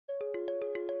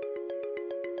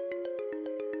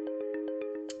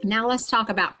Now let's talk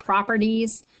about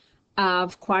properties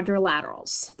of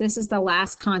quadrilaterals. This is the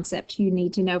last concept you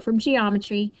need to know from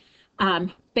geometry. I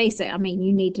mean,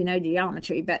 you need to know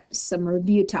geometry, but some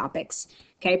review topics.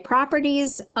 Okay,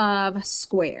 properties of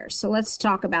squares. So let's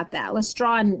talk about that. Let's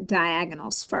draw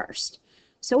diagonals first.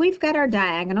 So we've got our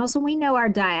diagonals, and we know our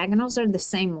diagonals are the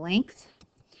same length.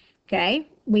 Okay,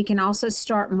 we can also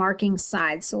start marking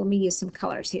sides. So let me use some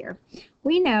colors here.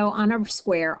 We know on a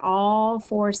square, all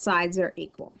 4 sides are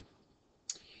equal.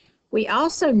 We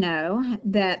also know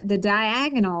that the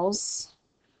diagonals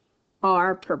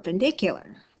are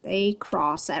perpendicular. They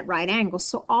cross at right angles.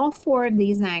 So all 4 of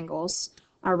these angles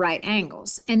are right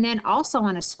angles. And then also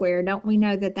on a square, don't we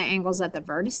know that the angles at the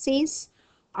vertices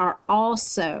are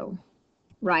also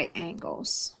right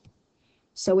angles?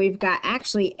 So we've got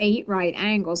actually 8 right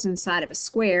angles inside of a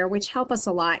square, which help us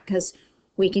a lot because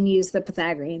we can use the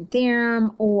Pythagorean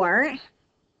theorem, or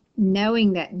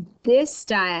knowing that this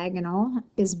diagonal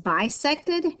is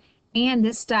bisected and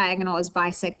this diagonal is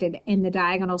bisected and the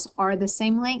diagonals are the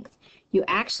same length, you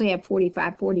actually have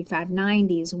 45, 45,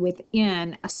 90s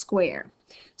within a square.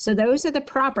 So those are the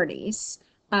properties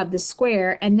of the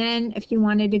square. And then if you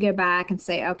wanted to go back and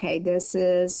say, okay, this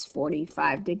is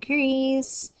 45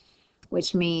 degrees,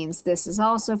 which means this is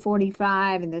also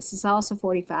 45, and this is also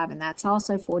 45, and that's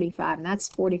also 45, and that's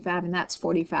 45, and that's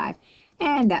 45,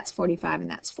 and that's 45, and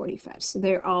that's 45. So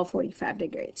they're all 45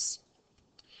 degrees.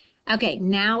 Okay,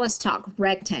 now let's talk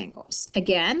rectangles.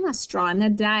 Again, let's draw in the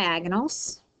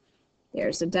diagonals.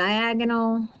 There's a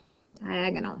diagonal,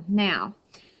 diagonal. Now,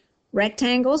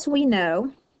 rectangles, we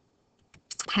know,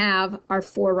 have our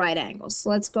 4 right angles. So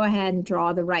let's go ahead and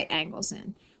draw the right angles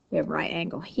in. We have a right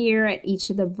angle here at each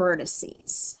of the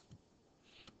vertices.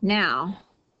 Now,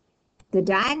 the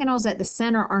diagonals at the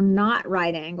center are not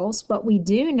right angles, but we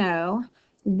do know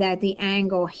that the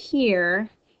angle here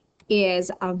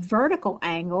is a vertical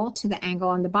angle to the angle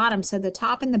on the bottom. So the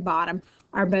top and the bottom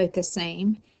are both the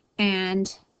same,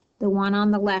 and the one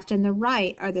on the left and the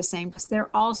right are the same because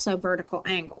they're also vertical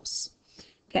angles.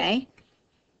 Okay.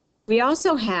 We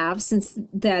also have, since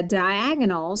the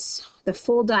diagonals, the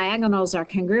full diagonals are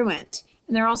congruent,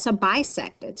 and they're also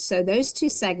bisected. So those 2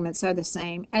 segments are the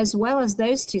same, as well as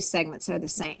those 2 segments are the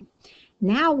same.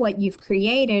 Now what you've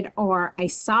created are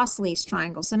isosceles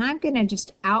triangles, and I'm going to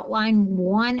just outline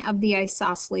one of the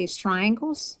isosceles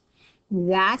triangles.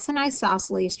 That's an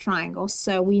isosceles triangle,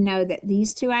 so we know that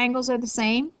these 2 angles are the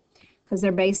same because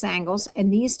they're base angles,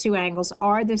 and these 2 angles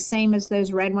are the same as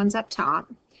those red ones up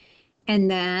top. And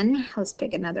then let's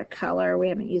pick another color. We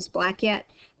haven't used black yet.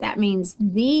 That means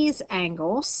these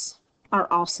angles are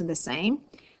also the same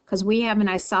because we have an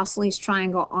isosceles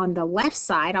triangle on the left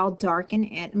side. I'll darken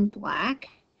it in black,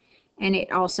 and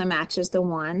it also matches the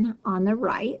one on the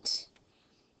right.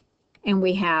 And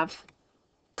we have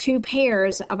 2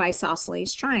 pairs of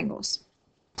isosceles triangles.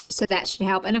 So that should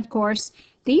help. And of course,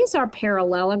 these are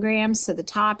parallelograms. So the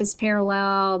top is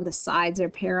parallel, the sides are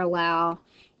parallel.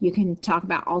 You can talk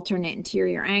about alternate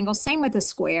interior angles. Same with the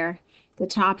square. The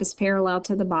top is parallel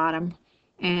to the bottom,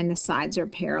 and the sides are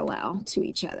parallel to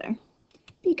each other.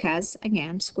 Because,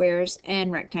 again, squares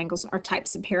and rectangles are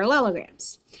types of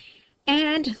parallelograms.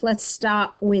 And let's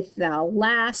start with the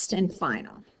last and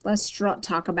final. Let's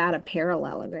talk about a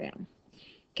parallelogram.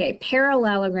 Okay,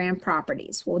 parallelogram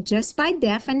properties. Well, just by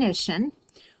definition,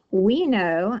 we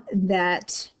know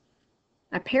that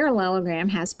a parallelogram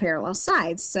has parallel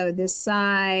sides. So this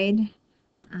side,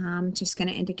 I'm just going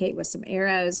to indicate with some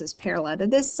arrows, is parallel to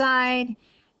this side,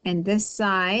 and this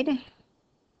side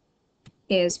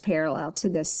is parallel to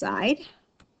this side.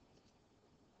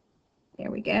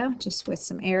 There we go, just with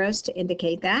some arrows to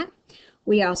indicate that.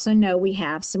 We also know we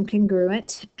have some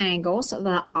congruent angles.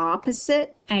 The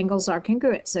opposite angles are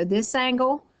congruent. So this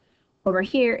angle over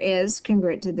here is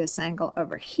congruent to this angle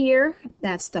over here.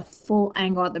 That's the full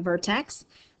angle at the vertex.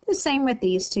 The same with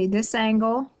these 2. This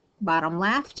angle, bottom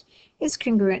left, is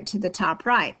congruent to the top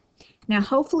right. Now,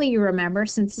 hopefully you remember,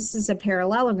 since this is a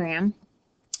parallelogram,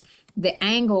 the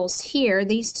angles here,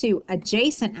 these 2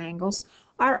 adjacent angles,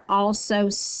 are also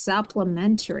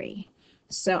supplementary.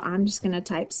 So I'm just going to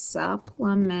type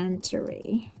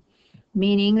supplementary,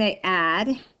 meaning they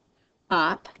add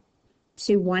up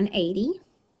to 180.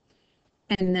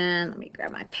 And then let me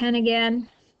grab my pen again.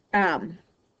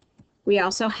 We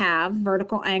also have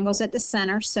vertical angles at the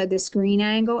center. So this green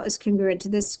angle is congruent to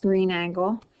this green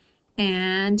angle,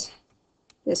 and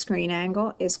this green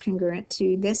angle is congruent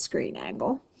to this green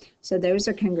angle. So those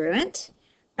are congruent.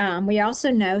 We also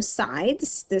know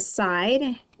sides. This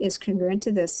side is congruent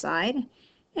to this side,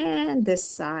 and this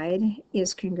side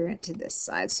is congruent to this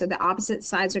side. So the opposite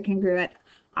sides are congruent,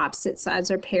 opposite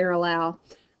sides are parallel.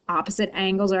 Opposite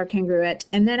angles are congruent.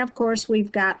 And then, of course,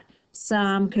 we've got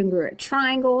some congruent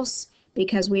triangles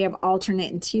because we have alternate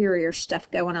interior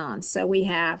stuff going on. So we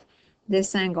have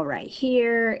this angle right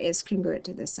here is congruent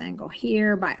to this angle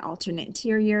here by alternate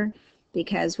interior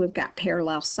because we've got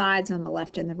parallel sides on the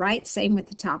left and the right. Same with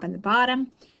the top and the bottom.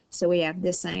 So we have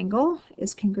this angle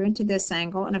is congruent to this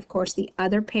angle. And of course, the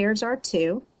other pairs are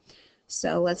too.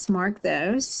 So let's mark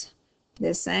those.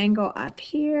 This angle up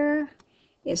here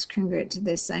is congruent to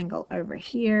this angle over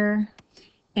here.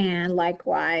 And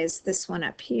likewise, this one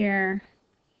up here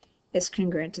is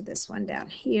congruent to this one down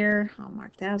here. I'll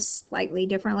mark those slightly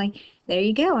differently. There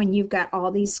you go. And you've got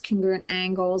all these congruent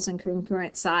angles and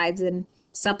congruent sides and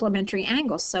supplementary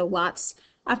angles. So lots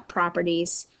of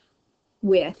properties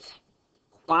with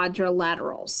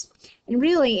quadrilaterals. And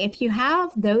really, if you have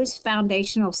those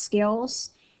foundational skills,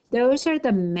 those are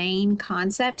the main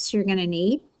concepts you're going to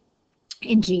need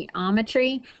in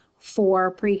geometry for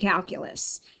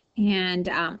pre-calculus. And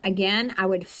again, I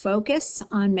would focus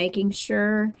on making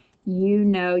sure you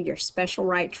know your special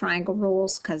right triangle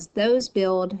rules because those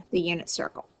build the unit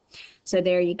circle. So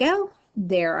there you go.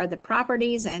 There are the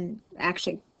properties and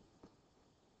actually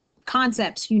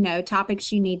concepts,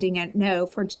 topics you need to know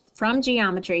from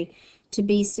geometry to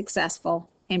be successful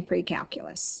in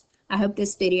pre-calculus. I hope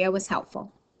this video was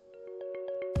helpful.